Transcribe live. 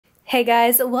Hey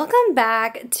guys, welcome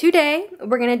back. Today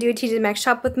we're gonna do a TJ Maxx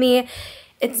shop with me.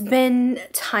 It's been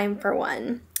time for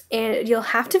one, and you'll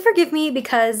have to forgive me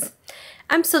because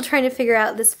I'm still trying to figure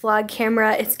out this vlog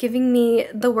camera. It's giving me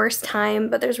the worst time,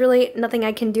 but there's really nothing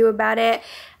I can do about it.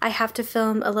 I have to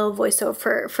film a little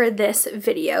voiceover for this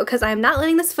video because I'm not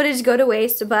letting this footage go to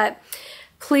waste, but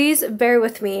please bear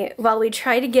with me while we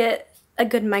try to get a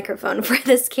good microphone for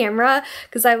this camera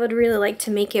because I would really like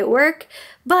to make it work.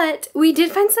 But we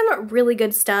did find some really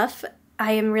good stuff.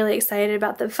 I am really excited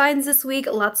about the finds this week.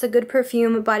 Lots of good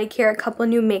perfume, body care, a couple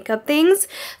new makeup things.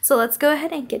 So let's go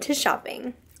ahead and get to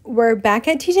shopping. We're back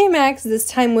at TJ Maxx, this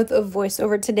time with a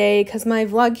voiceover today because my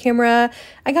vlog camera,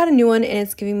 I got a new one and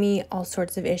it's giving me all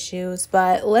sorts of issues,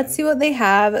 but let's see what they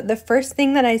have. The first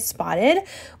thing that I spotted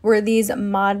were these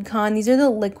ModCon. These are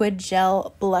the liquid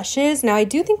gel blushes. Now I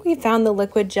do think we found the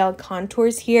liquid gel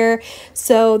contours here,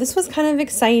 so this was kind of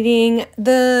exciting.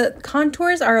 The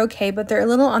contours are okay, but they're a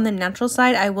little on the natural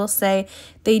side, I will say.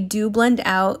 They do blend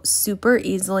out super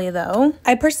easily though.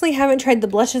 I personally haven't tried the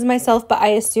blushes myself, but I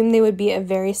assume they would be a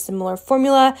very similar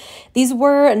formula. These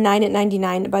were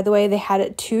 $9.99, by the way. They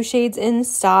had 2 shades in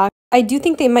stock. I do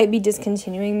think they might be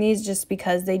discontinuing these just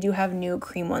because they do have new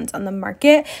cream ones on the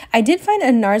market. I did find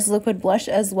a NARS liquid blush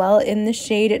as well in the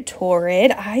shade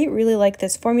Torrid. I really like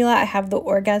this formula. I have the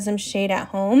Orgasm shade at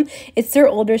home. It's their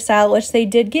older style, which they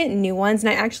did get new ones, and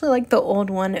I actually like the old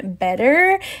one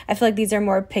better. I feel like these are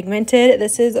more pigmented.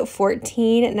 This is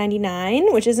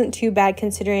 $14.99, which isn't too bad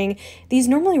considering these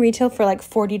normally retail for like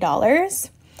 $40.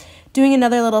 Doing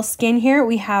another little skin here,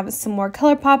 we have some more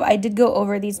Colourpop. I did go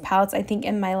over these palettes, I think,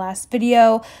 in my last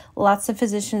video. Lots of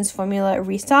Physicians Formula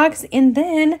restocks. And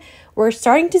then we're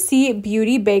starting to see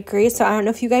Beauty Bakery. So I don't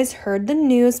know if you guys heard the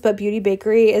news, but Beauty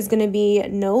Bakery is going to be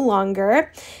no longer.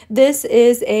 This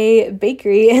is a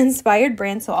bakery-inspired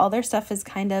brand, so all their stuff is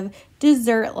kind of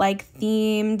dessert-like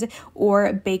themed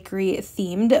or bakery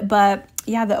themed. But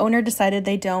yeah, the owner decided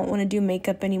they don't want to do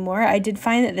makeup anymore. I did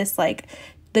find that this, like,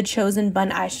 the Chosen Bun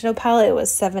eyeshadow palette, it was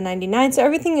 $7.99, so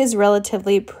everything is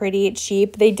relatively pretty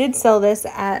cheap. They did sell this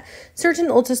at certain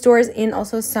Ulta stores, and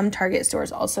also some Target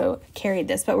stores also carried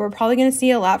this, but we're probably going to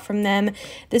see a lot from them.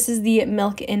 This is the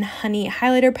Milk and Honey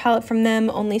highlighter palette from them,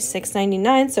 only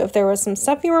 $6.99, so if there was some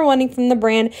stuff you were wanting from the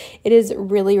brand, it is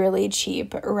really, really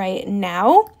cheap right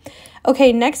now.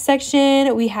 Okay, next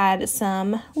section, we had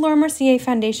some Laura Mercier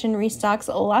foundation restocks.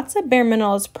 Lots of Bare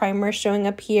Minerals primers showing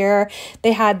up here.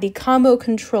 They had the Combo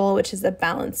Control, which is a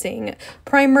balancing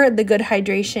primer. The Good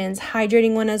Hydrations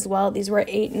hydrating one as well. These were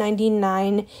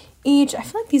 $8.99 each. I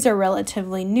feel like these are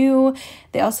relatively new.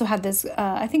 They also had this,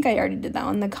 I think I already did that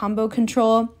one, the Combo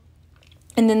Control.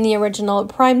 And then the original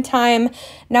Prime Time.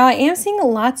 Now I am seeing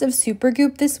lots of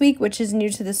Supergoop this week, which is new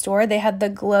to the store. They had the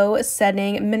Glow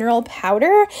Setting Mineral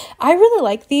Powder. I really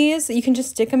like these. You can just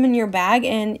stick them in your bag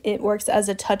and it works as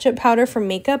a touch-up powder for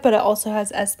makeup, but it also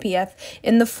has SPF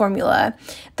in the formula.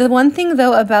 The one thing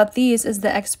though about these is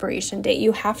the expiration date.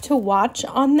 You have to watch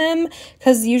on them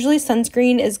because usually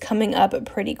sunscreen is coming up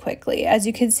pretty quickly. As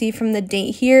you can see from the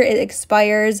date here, it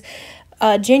expires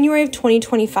January of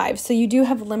 2025, so you do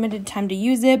have limited time to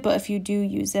use it, but if you do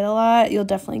use it a lot, you'll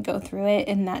definitely go through it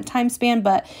in that time span.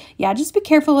 But yeah, just be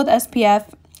careful with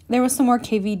SPF. There was some more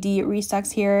KVD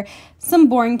restocks here, some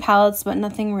boring palettes, but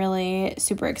nothing really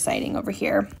super exciting over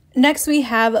here. Next, we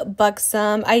have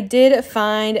Buxom. I did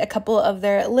find a couple of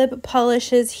their lip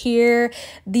polishes here.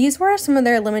 These were some of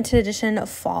their limited edition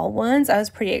fall ones. I was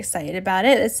pretty excited about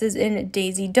it. This is in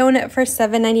Daisy Donut for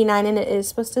 $7.99, and it is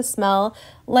supposed to smell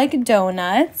like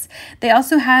donuts. They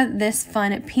also had this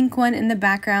fun pink one in the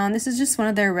background. This is just one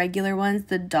of their regular ones,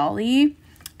 the Dolly.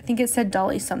 I think it said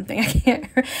Dolly something. I can't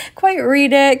quite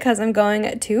read it because I'm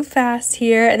going too fast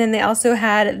here. And then they also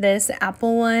had this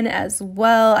apple one as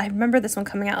well. I remember this one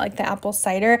coming out like the apple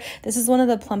cider. This is one of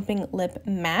the plumping lip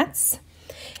mattes.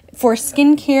 For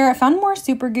skincare, I found more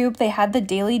Supergoop. They had the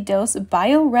Daily Dose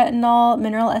Bioretinol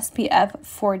Mineral SPF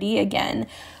 40 again.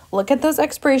 Look at those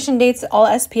expiration dates. All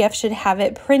SPF should have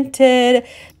it printed.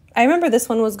 I remember this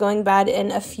one was going bad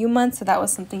in a few months, so that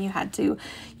was something you had to,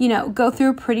 you know, go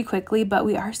through pretty quickly, but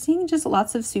we are seeing just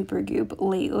lots of Supergoop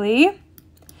lately.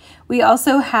 We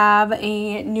also have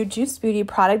a new Juice Beauty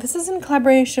product. This is in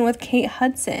collaboration with Kate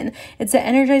Hudson. It's an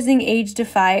Energizing Age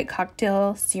Defy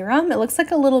Cocktail Serum. It looks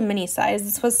like a little mini size.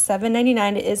 This was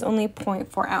 $7.99. It is only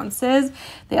 0.4 ounces.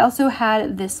 They also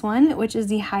had this one, which is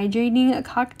the Hydrating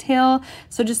Cocktail.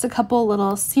 So just a couple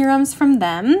little serums from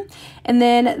them. And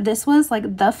then this was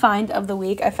like the find of the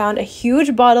week. I found a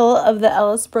huge bottle of the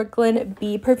Ellis Brooklyn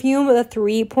Bee perfume with a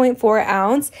 3.4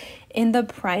 ounce. And the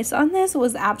price on this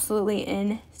was absolutely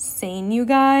insane, you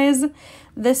guys.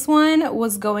 This one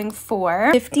was going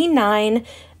for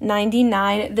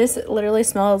 $59.99. This literally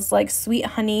smells like sweet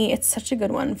honey. It's such a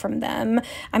good one from them.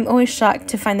 I'm always shocked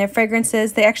to find their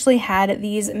fragrances. They actually had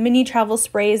these mini travel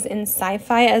sprays in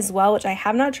sci-fi as well, which I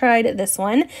have not tried this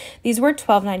one. These were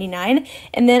 $12.99.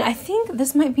 And then I think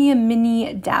this might be a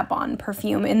mini dab-on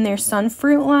perfume in their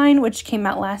Sunfruit line, which came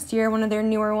out last year, one of their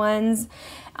newer ones.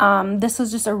 This was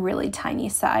just a really tiny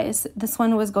size. This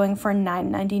one was going for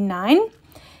 $9.99.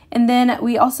 And then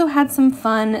we also had some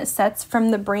fun sets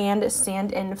from the brand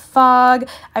Sand and Fog.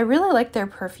 I really like their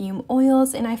perfume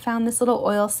oils, and I found this little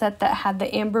oil set that had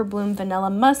the Amber Bloom Vanilla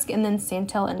Musk and then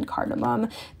Santal and Cardamom.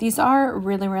 These are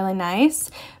really, really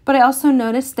nice. But I also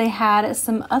noticed they had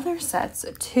some other sets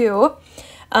too.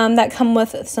 That come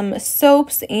with some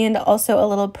soaps and also a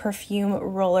little perfume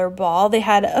roller ball. They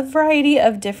had a variety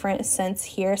of different scents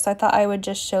here, so I thought I would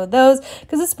just show those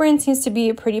because this brand seems to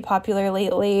be pretty popular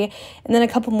lately. And then a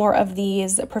couple more of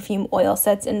these perfume oil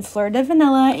sets in Fleur de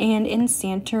Vanilla and in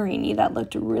Santorini that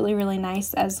looked really, really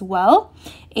nice as well.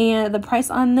 And the price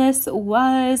on this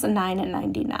was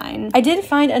 $9.99. I did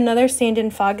find another Sand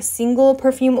and Fog single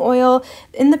perfume oil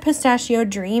in the Pistachio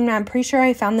Dream. Now, I'm pretty sure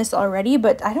I found this already,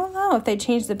 but I don't know if they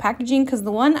changed the packaging because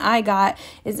the one I got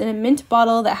is in a mint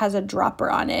bottle that has a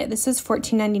dropper on it. This is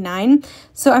 $14.99.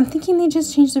 So I'm thinking they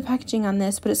just changed the packaging on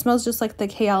this, but it smells just like the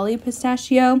Kayali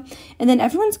pistachio. And then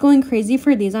everyone's going crazy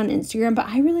for these on Instagram, but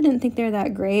I really didn't think they're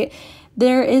that great.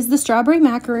 There is the Strawberry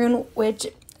Macaroon, which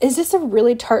is just a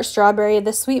really tart strawberry,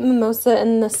 the Sweet Mimosa,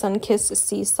 and the Sunkissed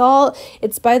Sea Salt.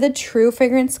 It's by the True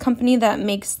Fragrance Company that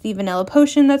makes the Vanilla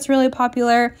Potion that's really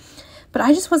popular. But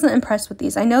I just wasn't impressed with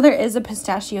these. I know there is a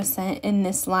pistachio scent in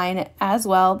this line as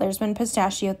well. There's been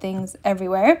pistachio things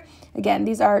everywhere. Again,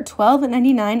 these are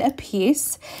 $12.99 a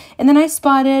piece. And then I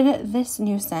spotted this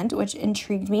new scent, which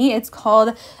intrigued me. It's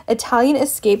called Italian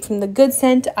Escape from the Good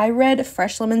Scent. I read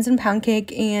Fresh Lemons and Pound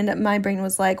Cake, and my brain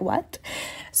was like, what?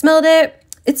 Smelled it.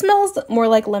 It smells more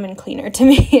like lemon cleaner to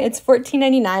me. It's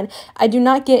 $14.99. I do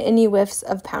not get any whiffs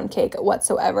of pound cake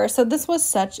whatsoever. So this was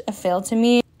such a fail to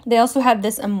me. They also had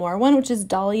this Amore one, which is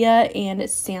Dahlia and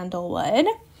Sandalwood.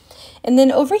 And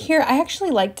then over here, I actually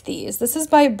liked these. This is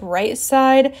by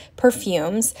Brightside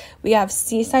Perfumes. We have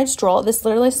Seaside Stroll. This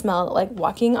literally smelled like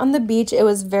walking on the beach. It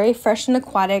was very fresh and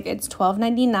aquatic. It's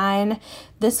 $12.99.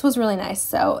 This was really nice.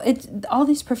 So all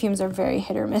these perfumes are very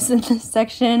hit or miss in this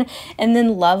section. And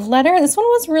then Love Letter. This one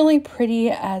was really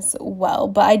pretty as well,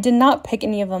 but I did not pick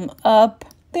any of them up.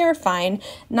 They're fine,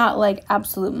 not like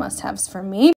absolute must-haves for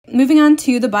me. Moving on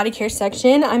to the body care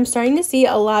section, I'm starting to see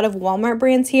a lot of Walmart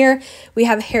brands here. We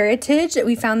have Heritage.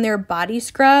 We found their body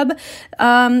scrub.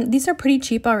 These are pretty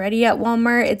cheap already at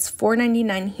Walmart. It's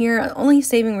 $4.99 here, only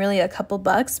saving really a couple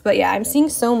bucks. But yeah, I'm seeing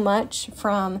so much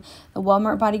from the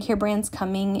Walmart body care brands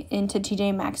coming into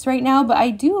TJ Maxx right now. But I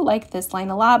do like this line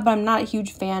a lot, but I'm not a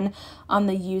huge fan on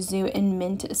the yuzu and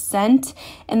mint scent.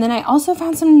 And then I also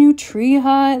found some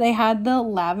Nutria. They had the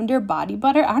lavender body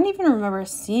butter. I don't even remember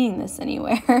seeing this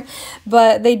anywhere,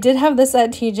 but they did have this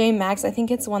at TJ Maxx. I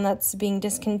think it's one that's being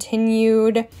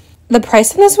discontinued. The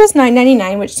price on this was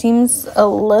 $9.99, which seems a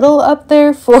little up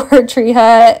there for Tree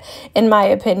Hut, in my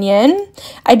opinion.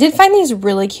 I did find these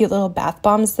really cute little bath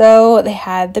bombs, though. They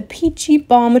had the Peachy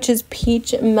Balm, which is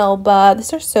Peach Melba.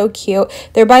 These are so cute.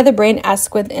 They're by the brand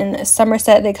Esquith in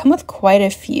Somerset. They come with quite a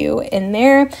few in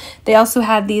there. They also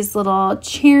had these little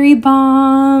cherry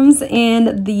bombs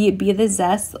and the Be the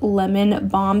Zest lemon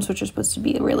bombs, which are supposed to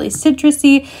be really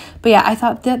citrusy. But yeah, I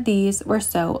thought that these were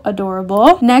so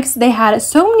adorable. Next, they had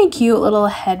so many cute little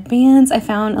headbands. I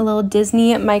found a little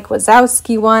Disney Mike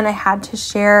Wazowski one I had to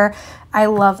share. I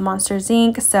love Monsters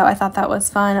Inc., so I thought that was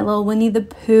fun. A little Winnie the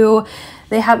Pooh.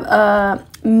 They have a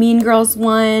Mean Girls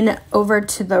one over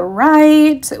to the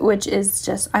right, which is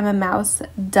just I'm a Mouse,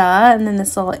 duh, and then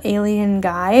this little alien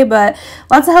guy, but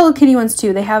lots of Hello Kitty ones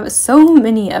too. They have so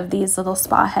many of these little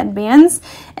spa headbands.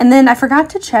 And then I forgot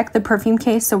to check the perfume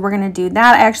case, so we're gonna do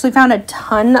that. I actually found a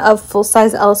ton of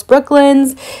full-size Ellis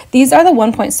Brooklyns. These are the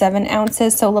 1.7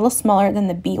 ounces, so a little smaller than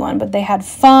the B one, but they had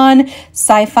Fawn,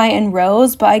 Sci-Fi, and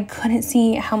Rose, but I couldn't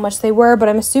see how much they were, but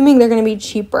I'm assuming they're gonna be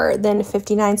cheaper than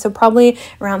 $59, so probably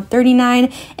around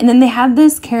 $39. And then they have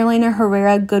this Carolina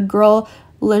Herrera Good Girl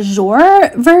Le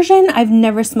Jour version. I've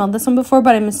never smelled this one before,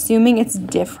 but I'm assuming it's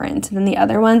different than the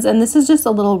other ones. And this is just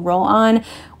a little roll-on.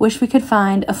 Wish we could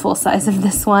find a full size of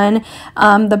this one.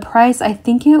 The price, I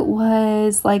think it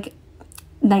was like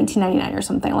 $19.99 or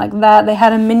something like that. They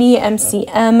had a mini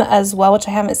MCM as well, which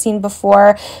I haven't seen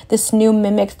before. This new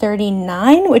Mimic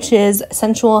 39, which is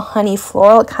Sensual Honey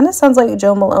Floral. It kind of sounds like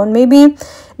Joe Malone maybe.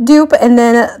 dupe, and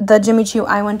then the Jimmy Choo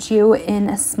I Want You in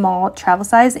a small travel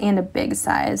size and a big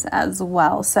size as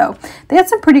well. So they had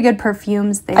some pretty good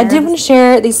perfumes there. I did want to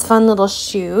share these fun little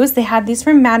shoes. They had these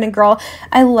from Madden Girl.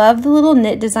 I love the little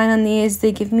knit design on these.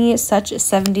 They give me such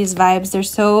 70s vibes. They're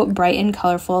so bright and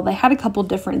colorful. They had a couple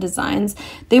different designs.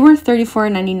 They were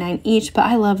 $34.99 each, but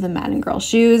I love the Madden Girl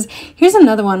shoes. Here's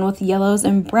another one with yellows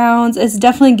and browns. It's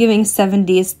definitely giving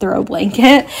 70s throw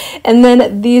blanket. And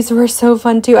then these were so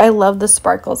fun too. I love the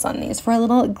sparkles on these for a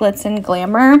little glitz and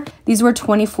glamour. These were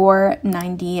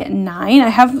 $24.99. I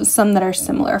have some that are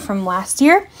similar from last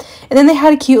year. And then they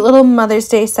had a cute little Mother's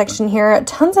Day section here.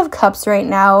 Tons of cups right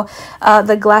now.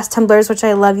 The glass tumblers, which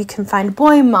I love. You can find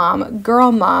boy mom,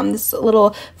 girl mom, this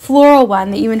little floral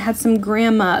one that even had some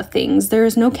grandma things. There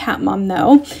is no cat mom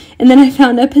though. And then I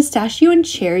found a pistachio and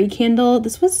cherry candle.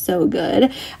 This was so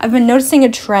good. I've been noticing a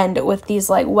trend with these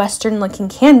like Western looking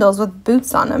candles with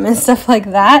boots on them and stuff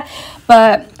like that.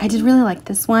 But I did really like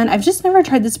this one. I've just never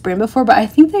tried this brand before, but I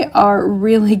think they are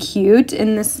really cute.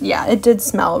 And this, yeah, it did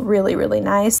smell really, really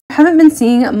nice. I haven't been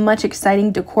seeing much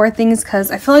exciting decor things because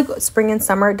I feel like spring and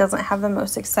summer doesn't have the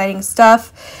most exciting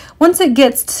stuff. Once it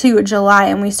gets to July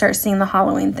and we start seeing the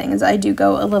Halloween things, I do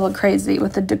go a little crazy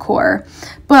with the decor.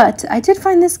 But I did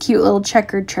find this cute little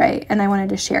checkered tray and I wanted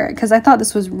to share it because I thought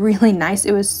this was really nice.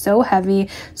 It was so heavy,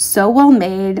 so well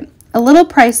made. A little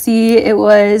pricey. It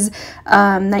was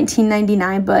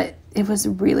 $19.99, but it was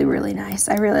really, really nice.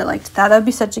 I really liked that. That would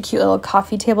be such a cute little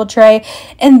coffee table tray.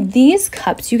 And these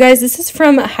cups, you guys, this is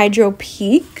from Hydro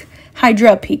Peak, I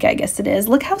guess it is.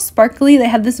 Look how sparkly. They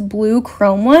had this blue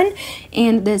chrome one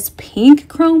and this pink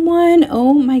chrome one.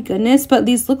 Oh my goodness. But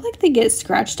these look like they get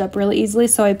scratched up really easily,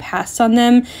 so I passed on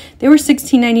them. They were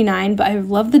 $16.99, but I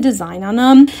love the design on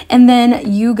them. And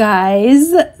then you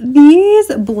guys,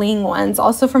 these bling ones,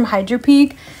 also from Hydro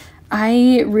Peak.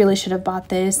 I really should have bought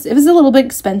this. It was a little bit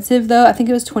expensive though. I think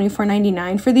it was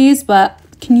 $24.99 for these, but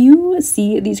can you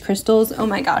see these crystals? Oh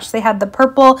my gosh, they had the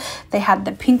purple, they had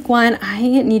the pink one. I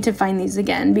need to find these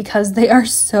again because they are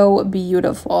so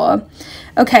beautiful.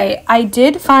 Okay, I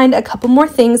did find a couple more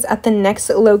things at the next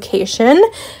location.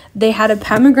 They had a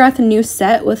Pat McGrath new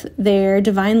set with their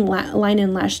Divine Line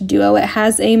and Lash Duo. It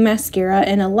has a mascara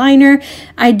and a liner.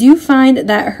 I do find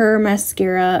that her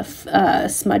mascara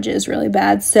smudges really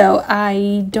bad, so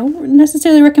I don't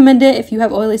necessarily recommend it if you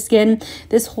have oily skin.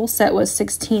 This whole set was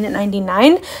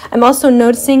 $16.99. I'm also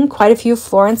noticing quite a few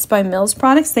Florence by Mills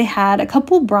products. They had a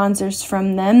couple bronzers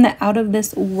from them, the Out of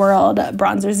This World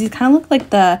bronzers. These kind of look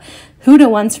like the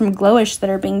Huda ones from Glowish that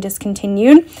are being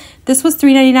discontinued. This was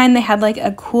 $3.99. They had like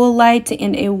a cool light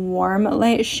and a warm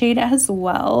light shade as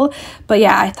well. But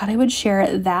yeah, I thought I would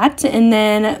share that. And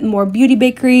then more Beauty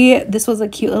Bakery. This was a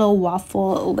cute little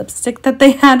waffle lipstick that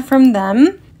they had from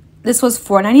them. This was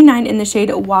 $4.99 in the shade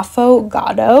Waffo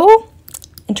Gato.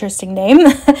 Interesting name.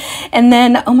 And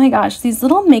then, oh my gosh, these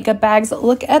little makeup bags.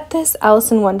 Look at this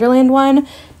Alice in Wonderland one.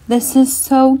 This is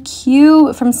so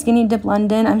cute from Skinny Dip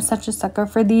London. I'm such a sucker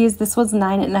for these. This was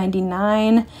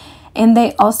 $9.99. And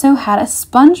they also had a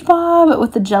SpongeBob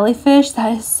with the jellyfish.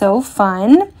 That is so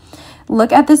fun.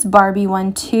 Look at this Barbie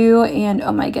one too, and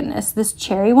oh my goodness, this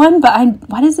cherry one, but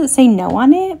why does it say no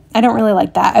on it? I don't really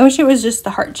like that. I wish it was just the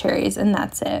heart cherries and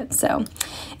that's it. So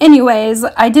anyways,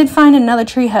 I did find another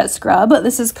Tree Hut scrub.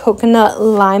 This is Coconut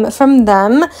Lime from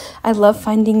them. I love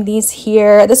finding these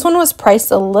here. This one was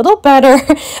priced a little better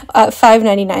at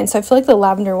 $5.99, so I feel like the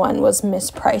lavender one was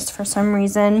mispriced for some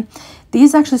reason.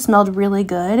 These actually smelled really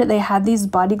good. They had these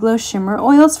Body Glow Shimmer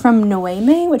Oils from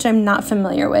Noeme, which I'm not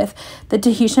familiar with. The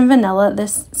Tahitian Vanilla,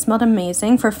 this smelled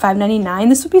amazing for $5.99.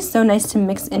 This would be so nice to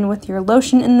mix in with your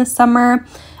lotion in the summer.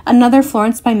 Another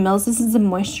Florence by Mills. This is a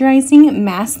moisturizing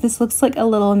mask. This looks like a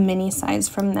little mini size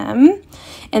from them.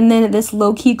 And then this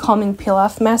low-key calming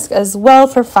peel-off mask as well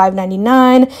for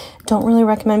 $5.99. Don't really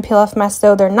recommend peel-off masks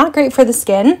though. They're not great for the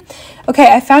skin.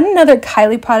 Okay, I found another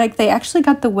Kylie product. They actually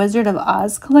got the Wizard of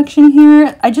Oz collection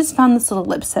here. I just found this little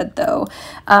lip set though.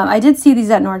 I did see these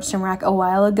at Nordstrom Rack a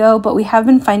while ago, but we have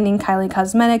been finding Kylie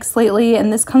Cosmetics lately,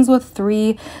 and this comes with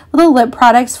 3 little lip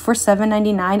products for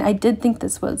 $7.99. I did think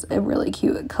this was a really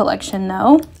cute collection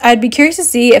though. I'd be curious to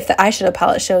see if the eyeshadow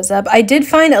palette shows up. I did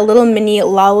find a little mini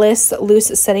Lawless loose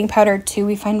setting powder too.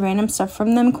 We find random stuff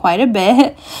from them quite a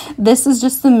bit. This is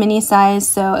just the mini size,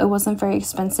 so it wasn't very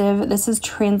expensive. This is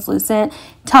translucent,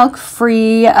 talc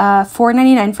free,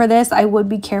 $4.99 for this. I would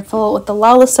be careful with the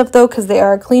Lawless stuff though, because they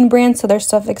are a clean brand, so their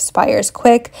stuff expires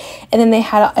quick. And then they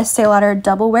had a Estee Lauder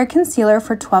Double Wear Concealer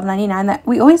for $12.99. That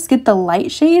we always get the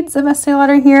light shades of Estee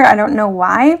Lauder here. I don't know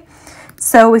why.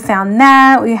 So we found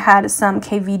that. We had some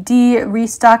KVD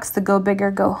restocks, the Go Bigger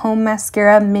Go Home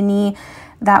mascara mini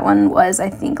That one was, I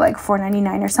think, like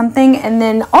 $4.99 or something. And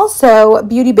then also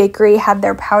Beauty Bakery had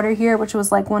their powder here, which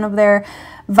was like one of their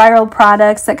viral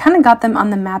products that kind of got them on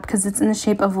the map because it's in the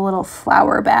shape of a little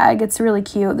flower bag. It's really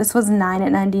cute. This was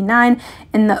 $9.99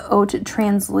 in the Oat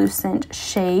Translucent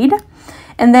shade.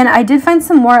 And then I did find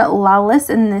some more Lawless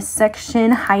in this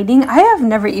section hiding. I have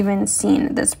never even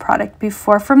seen this product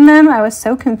before from them. I was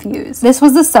so confused. This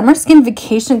was the Summer Skin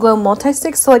Vacation Glow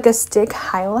Multi-Stick, so like a stick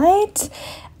highlight.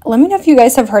 Let me know if you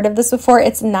guys have heard of this before.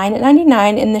 It's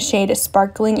 $9.99 in the shade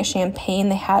Sparkling Champagne.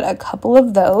 They had a couple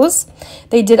of those.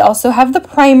 They did also have the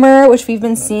primer, which we've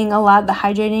been seeing a lot, the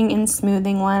hydrating and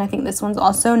smoothing one. I think this one's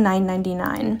also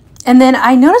 $9.99. And then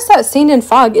I noticed that Sand and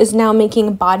Fog is now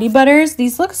making body butters.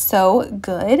 These look so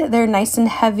good. They're nice and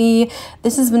heavy.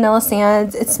 This is Vanilla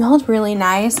Sands. It smelled really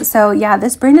nice. So yeah,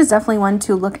 this brand is definitely one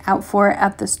to look out for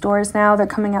at the stores now. They're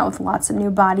coming out with lots of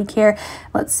new body care.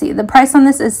 Let's see. The price on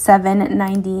this is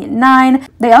 $7.99.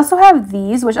 They also have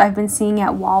these, which I've been seeing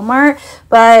at Walmart,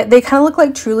 but they kind of look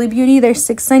like Truly Beauty. They're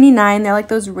 $6.99. They're like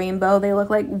those rainbow. They look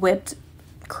like whipped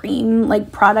cream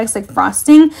like products, like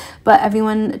frosting, but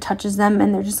everyone touches them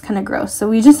and they're just kind of gross, so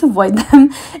we just avoid them.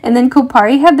 And then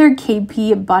Kopari had their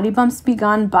KP Body Bumps Be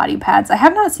Gone body pads. I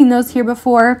have not seen those here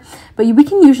before, but we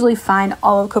can usually find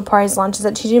all of Kopari's launches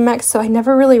at TJ Maxx, so I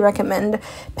never really recommend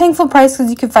paying full price because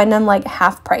you can find them like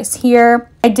half price here.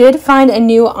 I did find a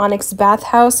new Onyx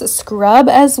Bathhouse scrub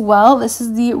as well. This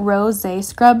is the Rosé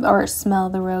scrub, or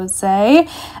Smell the Rosé.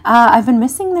 I've been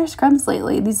missing their scrubs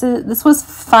lately. This was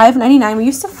 $5.99. We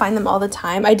used to find them all the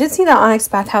time. I did see that Onyx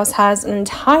Bathhouse has an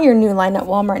entire new line at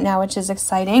Walmart now, which is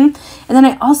exciting. And then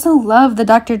I also love the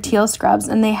Dr. Teal scrubs,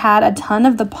 and they had a ton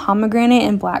of the pomegranate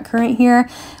and blackcurrant here,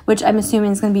 which I'm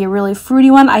assuming is going to be a really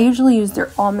fruity one. I usually use their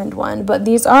almond one, but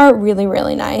these are really,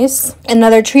 really nice.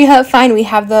 Another Tree Hut find, we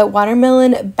have the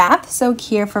watermelon bath soak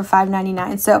here for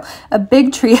 $5.99. So a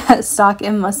big Tree Hut stock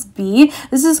it must be.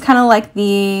 This is kind of like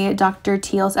the Dr.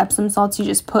 Teal's Epsom salts you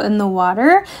just put in the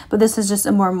water, but this is just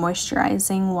a more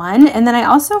moisturizing one. And then I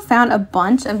also found a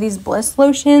bunch of these Bliss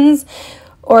lotions,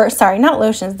 or sorry, not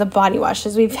lotions, the body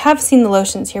washes. We have seen the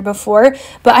lotions here before,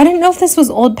 but I didn't know if this was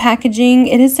old packaging.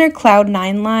 It is their Cloud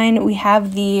 9 line. We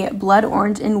have the blood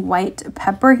orange and white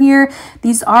pepper here.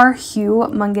 These are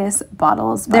humongous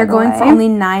bottles. They're going for only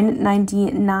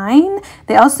 $9.99.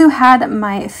 They also had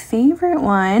my favorite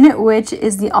one, which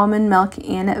is the almond milk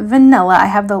and vanilla. I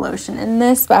have the lotion in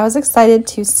this, but I was excited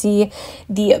to see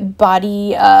the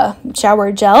body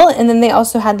shower gel. And then they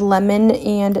also had lemon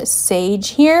and sage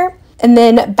here. And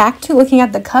then back to looking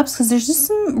at the cups, because there's just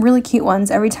some really cute ones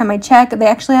every time I check. They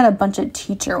actually had a bunch of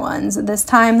teacher ones this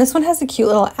time. This one has a cute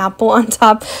little apple on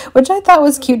top, which I thought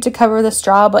was cute to cover the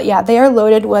straw. But yeah, they are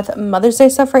loaded with Mother's Day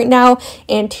stuff right now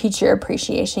and teacher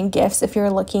appreciation gifts. If you're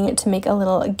looking to make a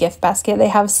little gift basket, they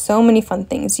have so many fun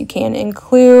things you can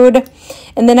include.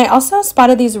 And then I also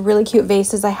spotted these really cute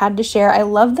vases I had to share. I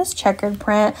love this checkered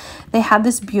print. They had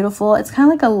this beautiful, it's kind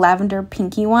of like a lavender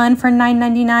pinky one for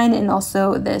 $9.99, and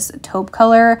also this taupe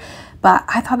color, but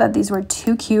I thought that these were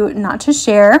too cute not to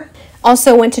share.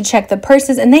 Also went to check the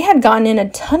purses, and they had gotten in a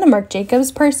ton of Marc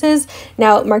Jacobs purses.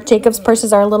 Now, Marc Jacobs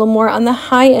purses are a little more on the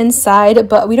high-end side,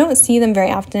 but we don't see them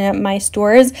very often at my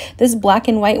stores. This black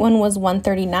and white one was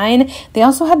 $139. They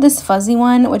also had this fuzzy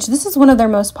one, which this is one of their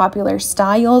most popular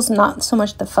styles. Not so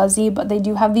much the fuzzy, but they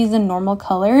do have these in normal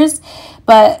colors.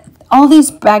 But all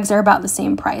these bags are about the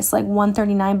same price, like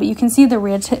 $139, but you can see the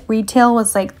retail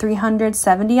was like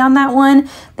 $370 on that one.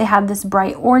 They had this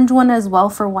bright orange one as well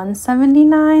for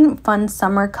 $179, fun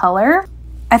summer color.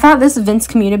 I thought this Vince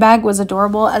Commuta bag was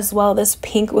adorable as well, this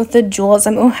pink with the jewels.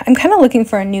 I'm kind of looking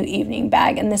for a new evening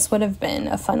bag, and this would have been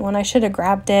a fun one. I should have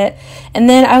grabbed it. And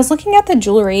then I was looking at the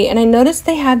jewelry, and I noticed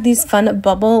they had these fun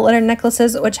bubble letter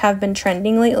necklaces, which have been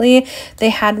trending lately. They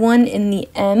had one in the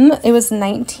M. It was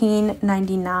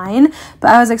 $19.99, but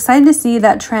I was excited to see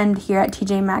that trend here at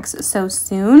TJ Maxx so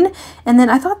soon. And then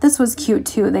I thought this was cute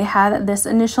too. They had this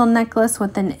initial necklace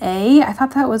with an A. I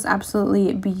thought that was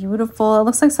absolutely beautiful. It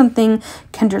looks like something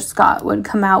Kendra Scott would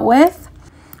come out with.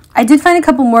 I did find a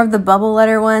couple more of the bubble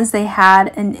letter ones. They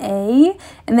had an A,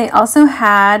 and they also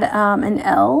had an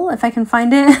L, if I can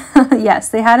find it. Yes,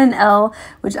 they had an L,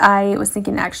 which I was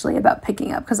thinking actually about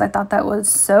picking up because I thought that was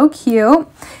so cute.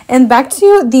 And back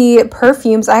to the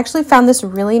perfumes, I actually found this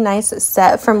really nice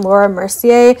set from Laura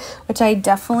Mercier, which I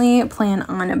definitely plan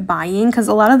on buying because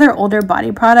a lot of their older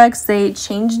body products, they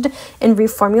changed and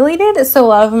reformulated. So a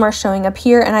lot of them are showing up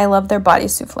here, and I love their body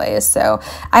souffles. So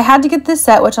I had to get this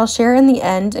set, which I'll share in the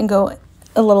end and go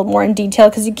a little more in detail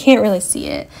because you can't really see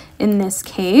it in this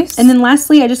case. And then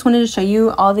lastly, I just wanted to show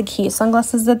you all the key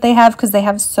sunglasses that they have because they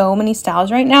have so many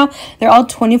styles right now. They're all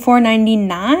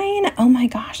 $24.99. Oh my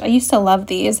gosh, I used to love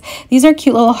these. These are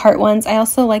cute little heart ones. I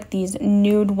also like these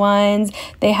nude ones.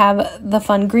 They have the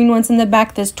fun green ones in the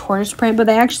back, this tortoise print, but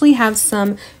they actually have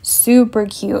some super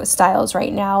cute styles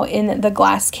right now in the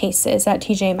glass cases at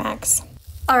TJ Maxx.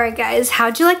 Alright guys,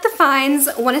 how'd you like the finds?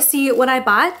 Want to see what I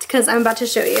bought? Because I'm about to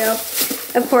show you.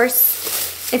 Of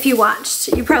course, if you watched,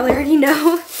 you probably already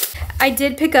know. I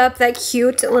did pick up that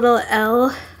cute little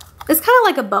L. It's kind of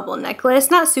like a bubble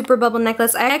necklace, not super bubble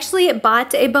necklace. I actually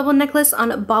bought a bubble necklace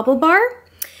on BellaBeauteBar.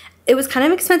 It was kind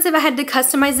of expensive. I had to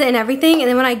customize it and everything, and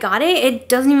then when I got it, it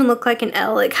doesn't even look like an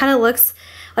L. It kind of looks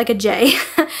like a J.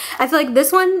 I feel like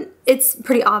this one, it's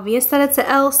pretty obvious that it's an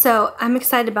L, so I'm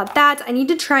excited about that. I need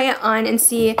to try it on and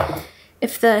see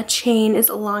if the chain is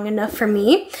long enough for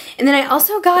me. And then I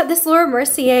also got this Laura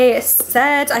Mercier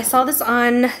set. I saw this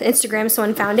on Instagram,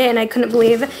 someone found it, and I couldn't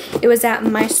believe it was at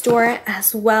my store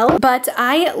as well. But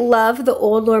I love the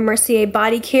old Laura Mercier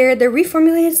body care. The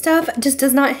reformulated stuff just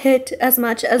does not hit as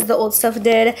much as the old stuff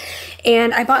did.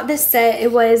 And I bought this set.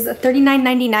 It was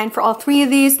 $39.99 for all three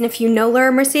of these. And if you know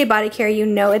Laura Mercier body care, you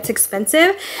know it's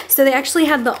expensive. So they actually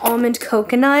had the almond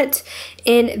coconut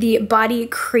in the body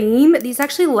cream. These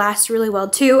actually last really well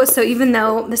too, so even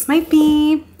though this might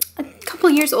be a couple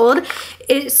years old,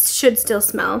 it should still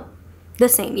smell the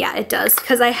same. Yeah, it does,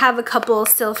 because I have a couple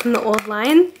still from the old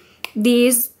line.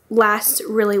 These last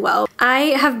really well.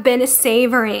 I have been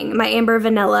savoring my amber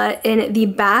vanilla in the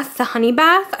bath, the honey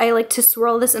bath. I like to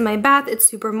swirl this in my bath. It's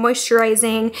super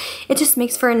moisturizing. It just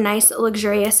makes for a nice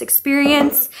luxurious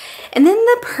experience. And then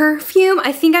the perfume,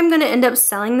 I think I'm gonna end up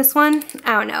selling this one.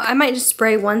 I don't know, I might just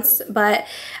spray once, but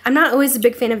I'm not always a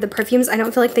big fan of the perfumes. I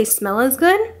don't feel like they smell as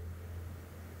good.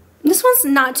 This one's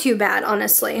not too bad,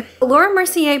 honestly. Laura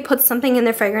Mercier puts something in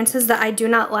their fragrances that I do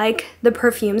not like the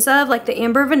perfumes of, like the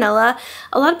amber vanilla.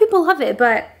 A lot of people love it,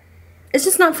 but it's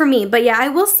just not for me. But yeah, I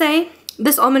will say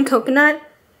this almond coconut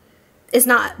is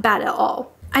not bad at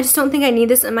all. I just don't think I need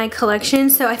this in my collection,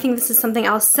 so I think this is something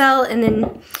I'll sell and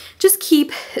then just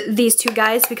keep these two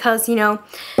guys because, you know,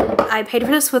 I paid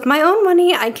for this with my own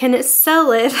money. I can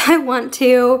sell it if I want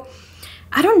to.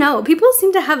 I don't know, people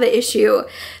seem to have an issue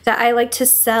that I like to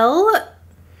sell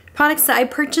products that I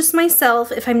purchase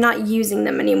myself if I'm not using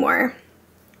them anymore.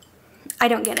 I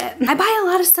don't get it. I buy a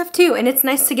lot of stuff too, and it's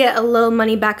nice to get a little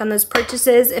money back on those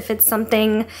purchases if it's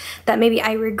something that maybe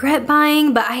I regret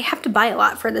buying, but I have to buy a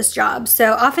lot for this job.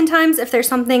 So oftentimes if there's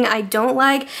something I don't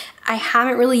like, I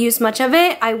haven't really used much of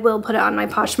it, I will put it on my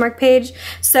Poshmark page.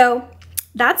 So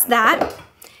that's that.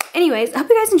 Anyways, I hope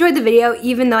you guys enjoyed the video,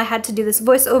 even though I had to do this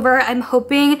voiceover. I'm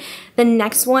hoping the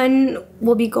next one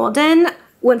will be golden.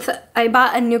 I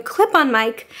bought a new clip-on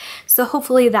mic, so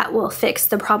hopefully that will fix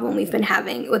the problem we've been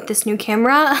having with this new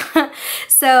camera.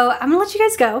 So I'm gonna let you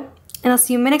guys go, and I'll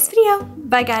see you in my next video.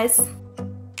 Bye, guys.